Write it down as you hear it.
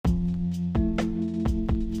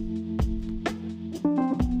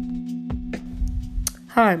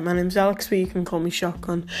Hi, my name's Alex, but you can call me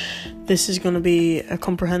Shotgun. This is going to be a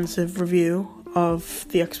comprehensive review of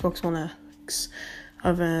the Xbox One X.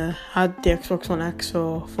 I've had the Xbox One X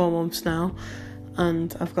for 4 months now,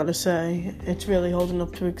 and I've got to say, it's really holding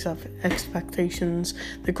up to expectations.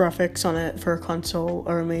 The graphics on it for a console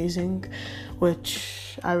are amazing,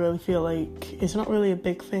 which I really feel like is not really a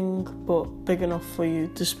big thing, but big enough for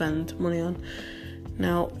you to spend money on.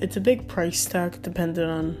 Now, it's a big price tag depending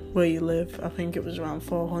on where you live. I think it was around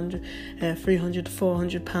 300 to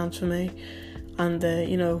 £400 for me.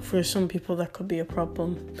 And, for some people that could be a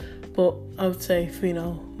problem. But I would say for,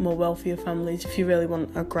 more wealthier families, if you really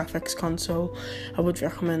want a graphics console, I would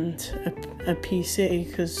recommend a PC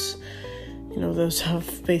because, those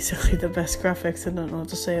have basically the best graphics. I don't know what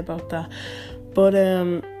to say about that. But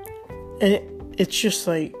it's just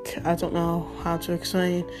like, I don't know how to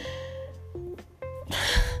explain.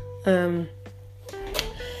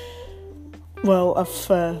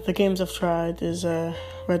 The games I've tried is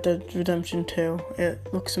Red Dead Redemption 2.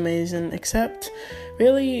 It looks amazing, except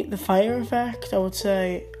really the fire effect, I would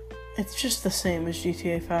say it's just the same as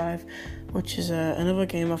GTA 5, which is another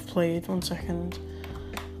game I've played. 1 second.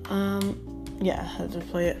 Yeah, I did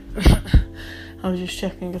play it. I was just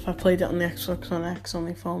checking if I played it on the Xbox One X,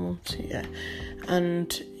 only 4 months, yeah.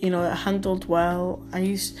 And, it handled well.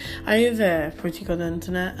 I have pretty good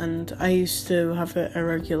internet, and I used to have a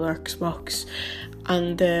regular Xbox,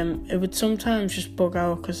 and it would sometimes just bug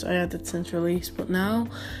out because I had it since release. But now,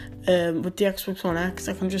 with the Xbox One X,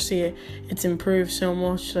 I can just see it's improved so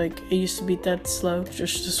much. Like, it used to be dead slow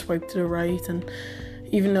just to swipe to the right, and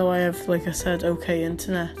even though I have, like I said, okay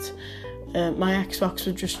internet, my Xbox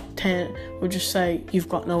would just say you've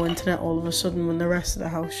got no internet all of a sudden when the rest of the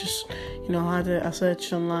house just, I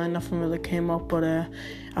searched online, nothing really came up, but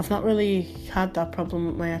I've not really had that problem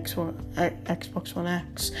with my Xbox One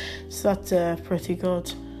X, so that's pretty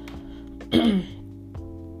good.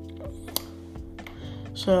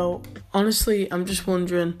 So honestly, I'm just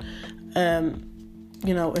wondering,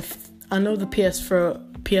 if I know the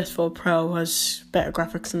PS4 Pro has better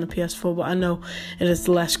graphics than the PS4, but I know it has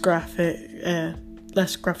less graphical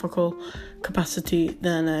capacity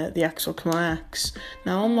than the Xbox One X.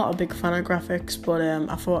 Now, I'm not a big fan of graphics, but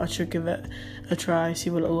I thought I should give it a try, see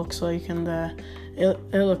what it looks like, and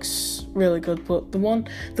it looks really good. But the one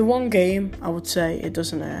game I would say it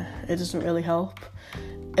doesn't really help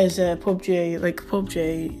is PUBG. Like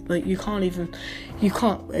PUBG, like you can't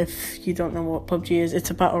if you don't know what PUBG is. It's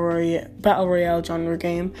a battle royale genre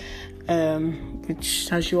game, which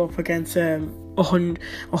has you up against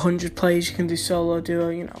 100 players. You can do solo,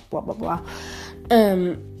 duo, blah blah blah.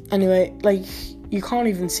 Anyway, like you can't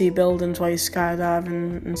even see buildings while you're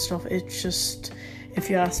skydiving and stuff. It's just, if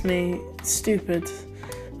you ask me, it's stupid.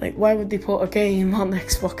 Like, why would they put a game on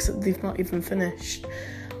Xbox that they've not even finished?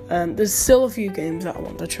 There's still a few games that I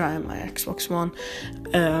want to try on my Xbox One.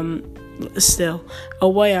 Still, A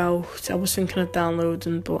Way Out, I was thinking of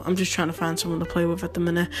downloading, but I'm just trying to find someone to play with at the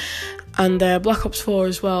minute. And Black Ops 4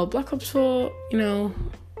 as well. Black Ops 4,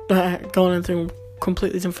 going into a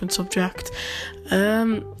completely different subject.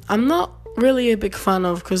 I'm not really a big fan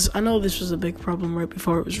of, because I know this was a big problem right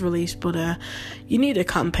before it was released, but you need a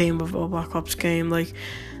campaign with a Black Ops game. Like,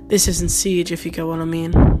 this isn't Siege, if you get what I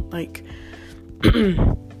mean. Like,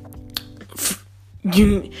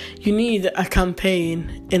 you need a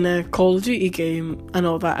campaign in a Call of Duty game. I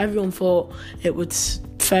know that everyone thought it would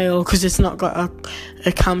fail because it's not got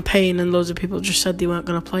a campaign, and loads of people just said they weren't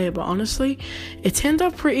going to play it, but honestly, it turned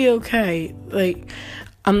out pretty okay. Like,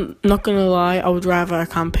 I'm not going to lie, I would rather a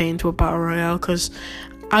campaign to a Battle Royale, because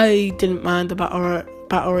I didn't mind the Battle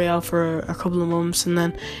Royale for a couple of months, and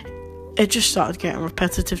then it just started getting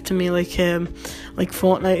repetitive to me, like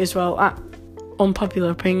Fortnite as well. Unpopular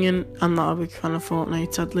opinion, I'm not a big fan of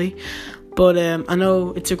Fortnite, sadly, but I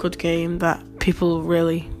know it's a good game that people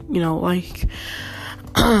really, like.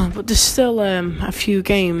 But there's still a few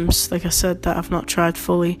games, like I said, that I've not tried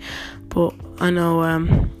fully, but I know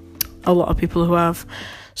a lot of people who have.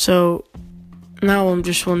 So now I'm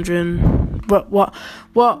just wondering what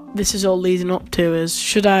this is all leading up to is,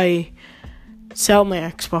 should I sell my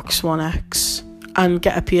Xbox One X and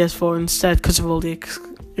get a PS4 instead because of all the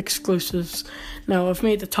exclusives? Now, I've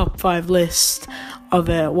made the top 5 list of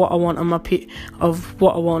what I want on my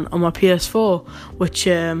PS4, which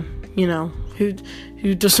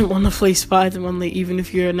who doesn't want to play Spider-Man, like, even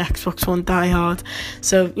if you're an Xbox One diehard.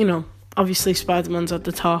 So, obviously Spider-Man's at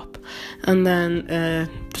the top, and then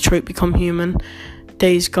Detroit Become Human,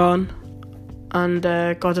 Days Gone, and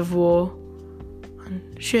God of War,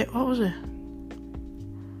 and what was it?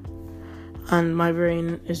 And my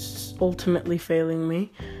brain is ultimately failing me.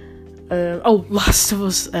 Last of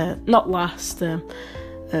Us. Not last. I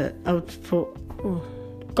would put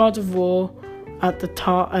God of War at the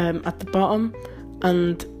top, at the bottom,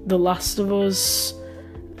 and The Last of Us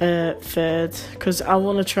third, because I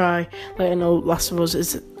want to try. Like, I know Last of Us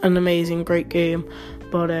is an amazing, great game,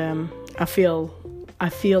 but I feel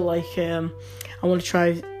like I want to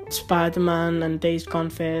try Spider-Man and Days Gone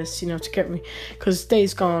first, to get me, because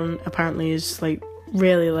Days Gone apparently is like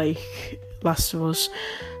really like Last of Us,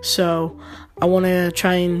 so I want to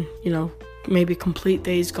try and maybe complete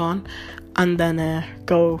Days Gone and then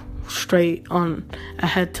go straight on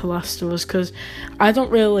ahead to Last of Us, because I'm not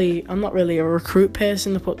really a recruit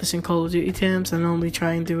person, to put this in Call of Duty terms. I normally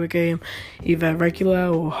try and do a game either regular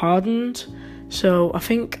or hardened, so I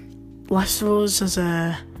think Last of Us has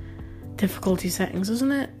difficulty settings,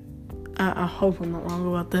 isn't it? I hope I'm not wrong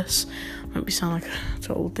about this. Might be sound like a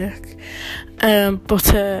total dick,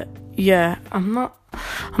 but yeah, I'm not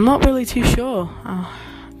really too sure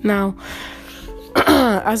now.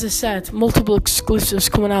 As I said, multiple exclusives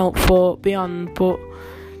coming out for Beyond, but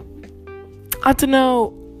I don't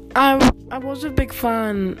know. I was a big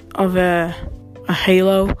fan of a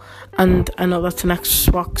Halo, and I know that's an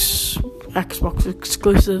Xbox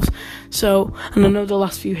exclusive. So, and I know the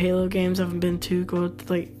last few Halo games haven't been too good.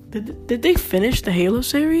 Like, did they finish the Halo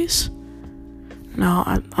series? No,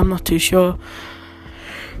 I'm not too sure.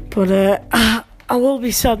 But I will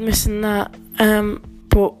be sad missing that.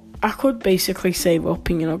 But I could basically save up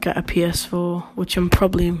and, get a PS4, which I'm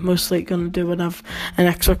probably mostly going to do, and have an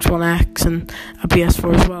Xbox One X and a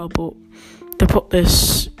PS4 as well. But to put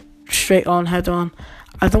this straight on, head on,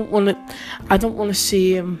 I don't want to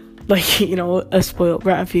see him like, a spoiled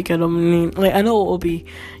brat if you get him. I mean, like, I know it'll be,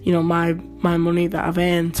 my money that I've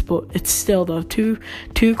earned, but it's still though two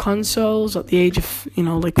consoles at the age of,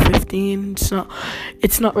 like 15.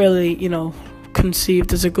 It's not really,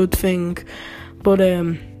 conceived as a good thing, but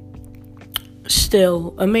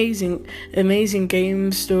still amazing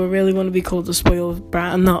games. Do I really want to be called a spoiled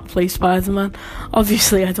brat and not play Spider-Man?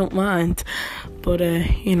 Obviously I don't mind, but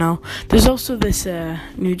there's also this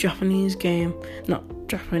new Japanese game,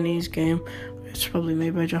 it's probably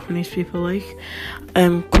made by Japanese people,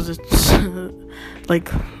 because it's like,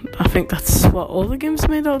 I think that's what all the games are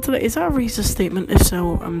made out today. Is that a racist statement? If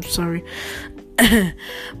so, I'm sorry.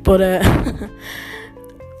 but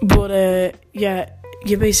yeah,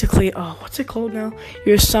 you're basically, what's it called now?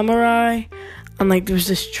 You're a samurai, and like there's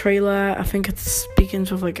this trailer, I think it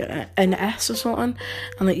begins with like an S or something,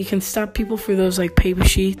 and like you can stab people through those like paper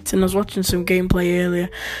sheets. And I was watching some gameplay earlier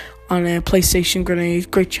on a PlayStation Grenade,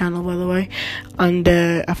 great channel by the way, and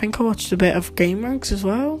I think I watched a bit of Game Ranks as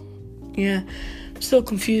well. Yeah, I'm still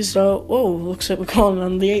confused though. Whoa, looks like we're calling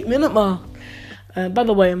on the 8-minute mark. By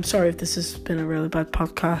the way, I'm sorry if this has been a really bad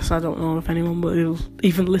podcast. I don't know if anyone will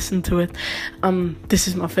even listen to it. This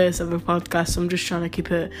is my first ever podcast, so I'm just trying to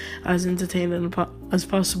keep it as entertaining as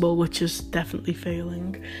possible, which is definitely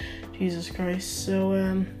failing. Jesus Christ.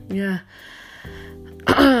 So, yeah.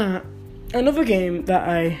 Another game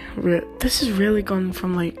that this has really gone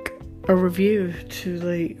from, like, a review to,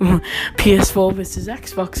 like, PS4 versus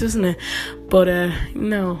Xbox, isn't it? But,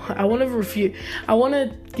 no, I want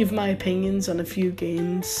to give my opinions on a few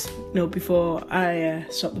games, before I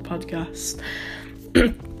stop the podcast.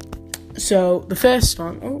 So, the first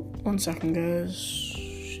one, 1 second, guys.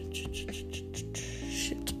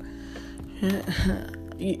 Shit. Yeah.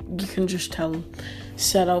 You can just tell,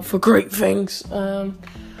 set out for great things.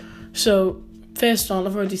 So, first one,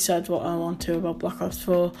 I've already said what I want to about Black Ops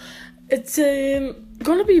 4. It's going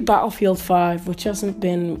to be Battlefield 5, which hasn't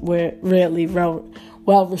been really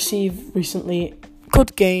well received recently.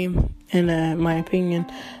 Good game, in my opinion.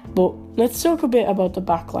 But let's talk a bit about the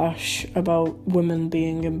backlash about women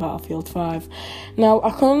being in Battlefield 5. Now,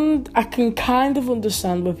 I can kind of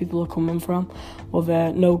understand where people are coming from, with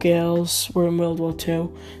no girls were in World War II.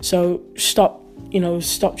 So stop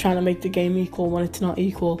trying to make the game equal when it's not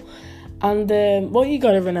equal. And what you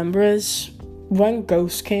got to remember is, when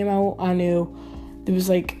Ghost came out, I knew there was,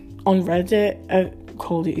 like, on Reddit,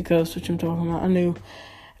 Call of Duty Ghost, which I'm talking about, I knew,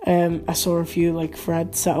 I saw a few, like,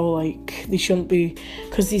 threads that were, like, they shouldn't be,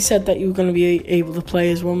 because they said that you were going to be able to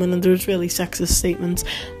play as women, and there was really sexist statements,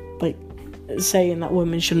 like, saying that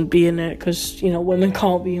women shouldn't be in it, because, women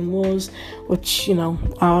can't be in wars, which,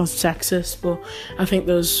 are sexist, but I think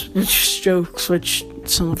those were just jokes, which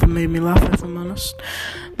some of them made me laugh, if I'm honest.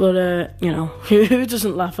 But, who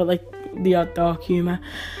doesn't laugh at, like, the odd dark humour?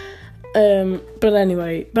 But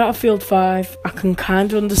anyway, Battlefield 5, I can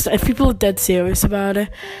kind of understand if people are dead serious about it.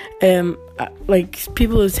 Like,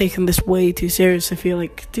 people are taking this way too serious. I feel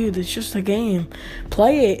like, dude, it's just a game.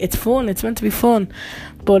 Play it. It's fun. It's meant to be fun.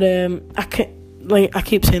 But I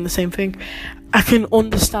keep saying the same thing. I can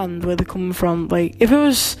understand where they're coming from. Like, if it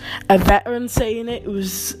was a veteran saying it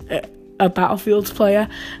was a Battlefield player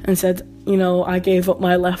and said, I gave up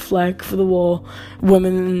my left leg for the war,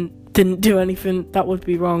 women didn't do anything, that would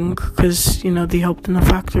be wrong, because, they helped in the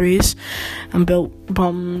factories and built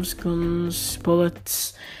bombs, guns,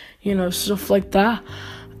 bullets, stuff like that.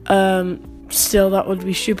 Still, that would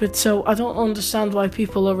be stupid. So I don't understand why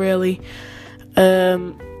people are really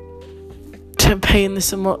paying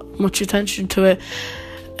this much attention to it.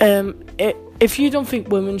 If you don't think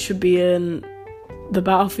women should be in the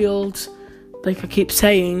battlefield, like I keep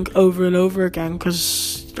saying over and over again,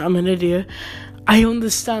 because I'm an idiot, I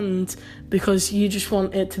understand, because you just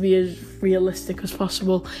want it to be as realistic as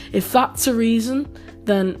possible. If that's a reason,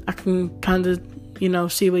 then I can kind of,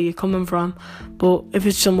 see where you're coming from. But if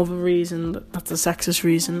it's some other reason, that's a sexist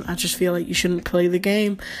reason, I just feel like you shouldn't play the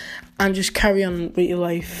game and just carry on with your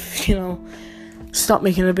life, Stop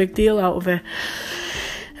making a big deal out of it.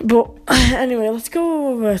 But anyway, let's go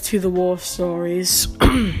over to the war stories.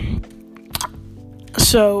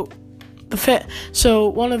 So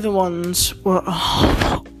one of the ones were,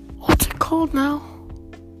 what's it called now?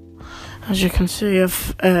 As you can see,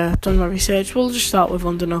 I've done my research. We'll just start with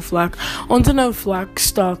Under No Flag. Under No Flag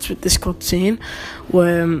starts with this cutscene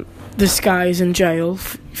where this guy's in jail,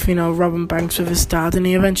 robbing banks with his dad, and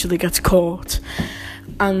he eventually gets caught.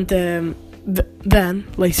 And then,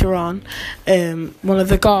 later on, one of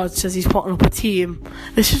the guards says he's putting up a team.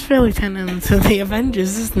 This is really turning into the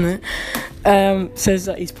Avengers, isn't it? Says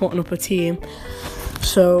that he's putting up a team.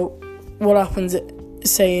 So, what happens is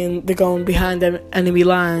saying they're going behind enemy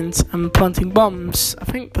lines and planting bombs. I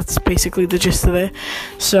think that's basically the gist of it.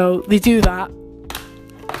 So, they do that.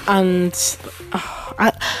 And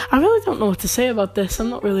I really don't know what to say about this. I'm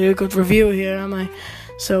not really a good reviewer here, am I?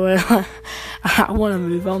 So I want to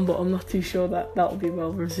move on, but I'm not too sure that will be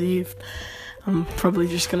well received. I'm probably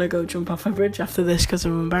just going to go jump off a bridge after this because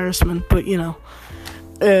of embarrassment. But,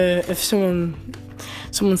 if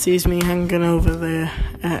someone sees me hanging over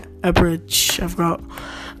a bridge, I've got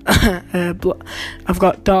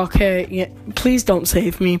dark hair. Yeah, please don't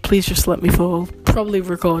save me. Please just let me fall. Probably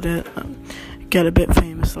record it. Get a bit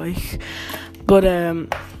famous, like. But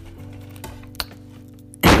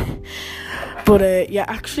yeah,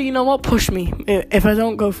 actually, you know what? Push me. If I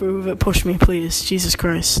don't go through with it, push me, please. Jesus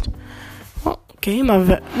Christ. What game have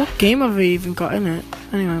I even got in it?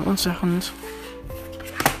 Anyway, 1 second.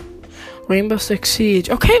 Rainbow Six Siege.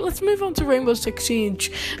 Okay, let's move on to Rainbow Six Siege.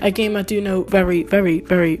 A game I do know very, very,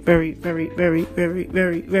 very, very, very, very, very,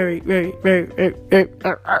 very, very, very, very,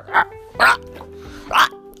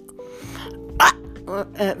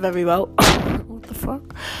 very well. What the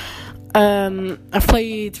fuck? I've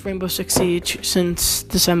played Rainbow Six Siege since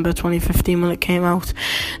December 2015 when it came out.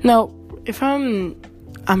 Now, if I'm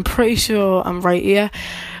pretty sure I'm right here,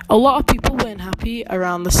 a lot of people weren't happy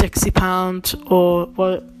around the £60 or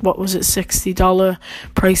what was it, $60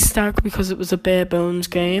 price tag, because it was a bare bones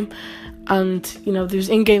game. And, there's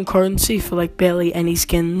in-game currency for, like, barely any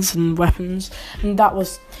skins and weapons. And that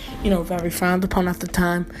was, very frowned upon at the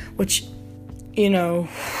time, which,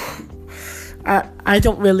 I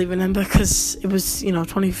don't really remember, because it was, late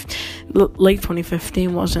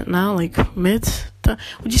 2015, wasn't it now? Like, would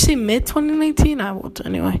you say mid 2019? I would,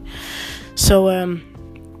 anyway. So,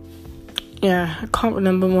 yeah, I can't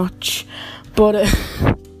remember much, but,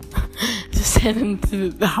 just heading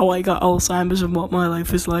into how I got Alzheimer's and what my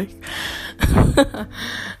life is like.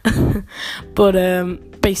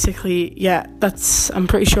 But, basically, yeah, I'm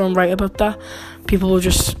pretty sure I'm right about that. People were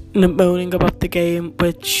just moaning about the game,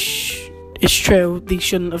 which is true. They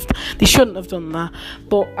shouldn't have done that.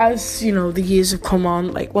 But as the years have come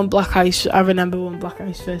on, like I remember when Black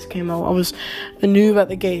Ice first came out, I was a noob at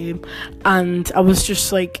the game, and I was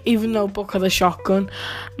just like, even though Buck had a shotgun,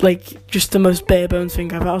 like just the most bare bones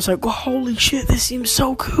thing ever, I was like, oh, holy shit, this seems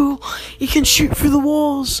so cool. You can shoot through the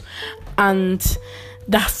walls, and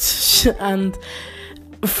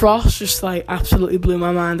Frost just like absolutely blew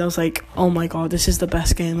my mind. I was like, oh my god, this is the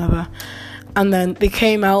best game ever. And then they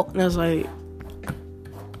came out, and I was like,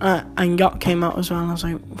 and Yacht came out as well, and I was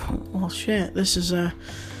like, well, shit, this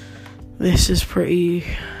is pretty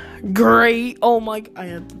great. Oh my, I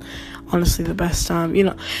had honestly the best time.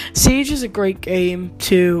 Siege is a great game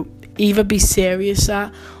to either be serious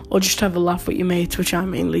at or just have a laugh with your mates, which I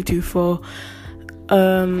mainly do for.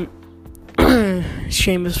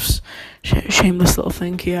 shameless little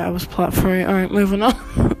thing here. I was platforming. Alright, moving on.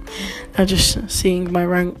 I just seeing my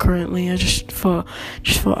rank currently. I just thought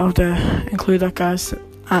I'd include that, guys.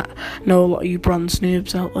 I know a lot of you bronze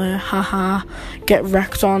noobs out there. Haha. Get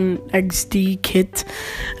wrecked on XD, kid.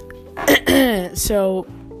 So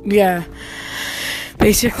yeah,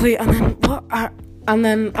 basically, and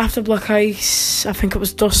then after Black Ice, I think it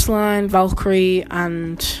was Dustline, Valkyrie,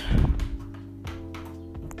 and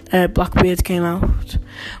Blackbeard came out.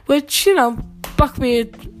 Which,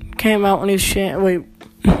 Blackbeard came out and he was shit. Wait,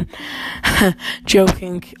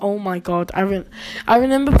 joking. Oh my god, I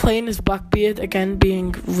remember playing as Blackbeard again,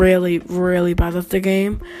 being really, really bad at the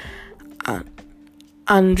game,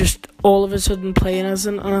 and just all of a sudden playing as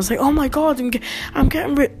him, and I was like, oh my god, I'm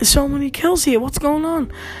getting so many kills here. What's going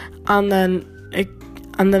on? And then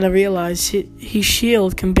I realised his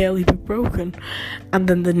shield can barely be broken, and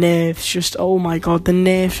then the nerfs just, oh my god, the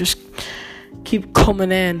nerfs just keep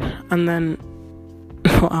coming in, and then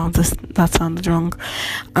wow, that sounded wrong.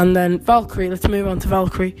 And then Valkyrie, let's move on to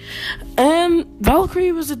Valkyrie.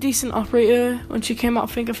 Valkyrie was a decent operator when she came out. I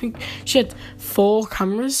think she had 4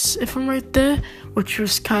 cameras, if I'm right there, which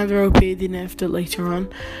was kind of OP. They nerfed it later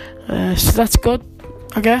on, so that's good,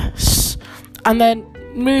 I guess. And then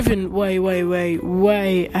moving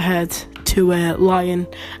way ahead to Lion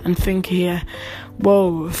and Finka here.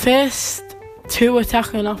 Whoa, first 2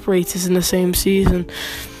 attacking operators in the same season.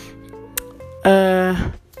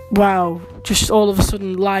 Wow, just all of a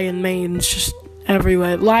sudden Lion mains just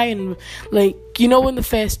everywhere. Lion, in the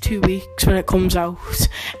first 2 weeks when it comes out,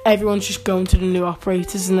 everyone's just going to the new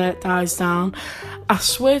operators and then it dies down. I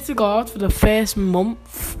swear to God, for the first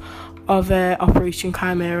month of Operation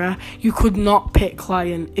Chimera, you could not pick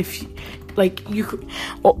Lion if you could,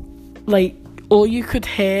 all you could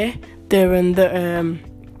hear during the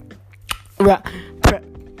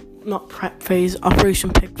not prep phase,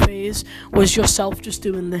 Operation Pick phase, was yourself just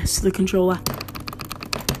doing this to the controller.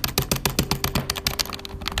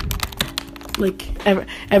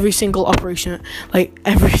 Every single operation,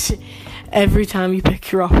 every time you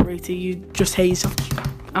pick your operator, you just hear yourself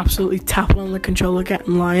absolutely tapping on the controller,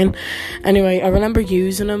 getting Lion. Anyway, I remember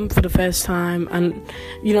using him for the first time, and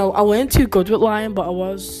I weren't too good with Lion, but I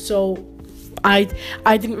was, so I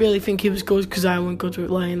didn't really think he was good because I wasn't good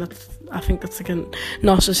with Lion. I think that's a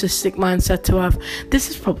narcissistic mindset to have. This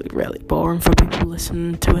is probably really boring for people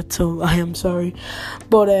listening to it, so I am sorry.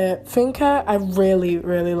 But Finka, I really,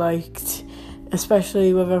 really liked,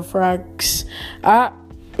 especially with her frags.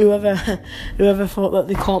 Whoever thought that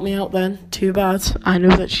they caught me out then, too bad. I knew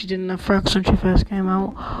that she didn't have frags when she first came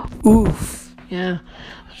out. Oof. Yeah,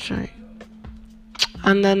 that's right.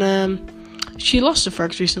 And then she lost the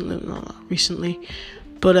frags recently. No, not recently,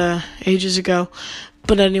 but ages ago.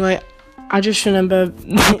 But anyway, I just remember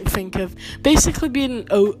think of basically being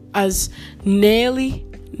as nearly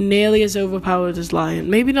as overpowered as Lion.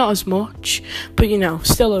 Maybe not as much, but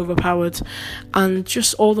still overpowered. And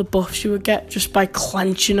just all the buffs you would get just by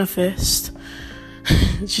clenching a fist.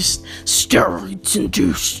 Just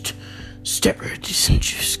steroids-induced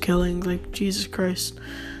killing, Jesus Christ.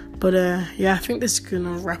 But I think this is going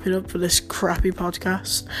to wrap it up for this crappy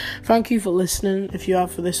podcast. Thank you for listening, if you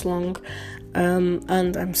have for this long. And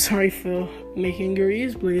I'm sorry for making your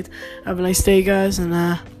ears bleed. Have a nice day, guys, and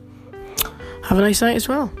have a nice night as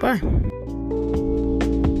well. Bye.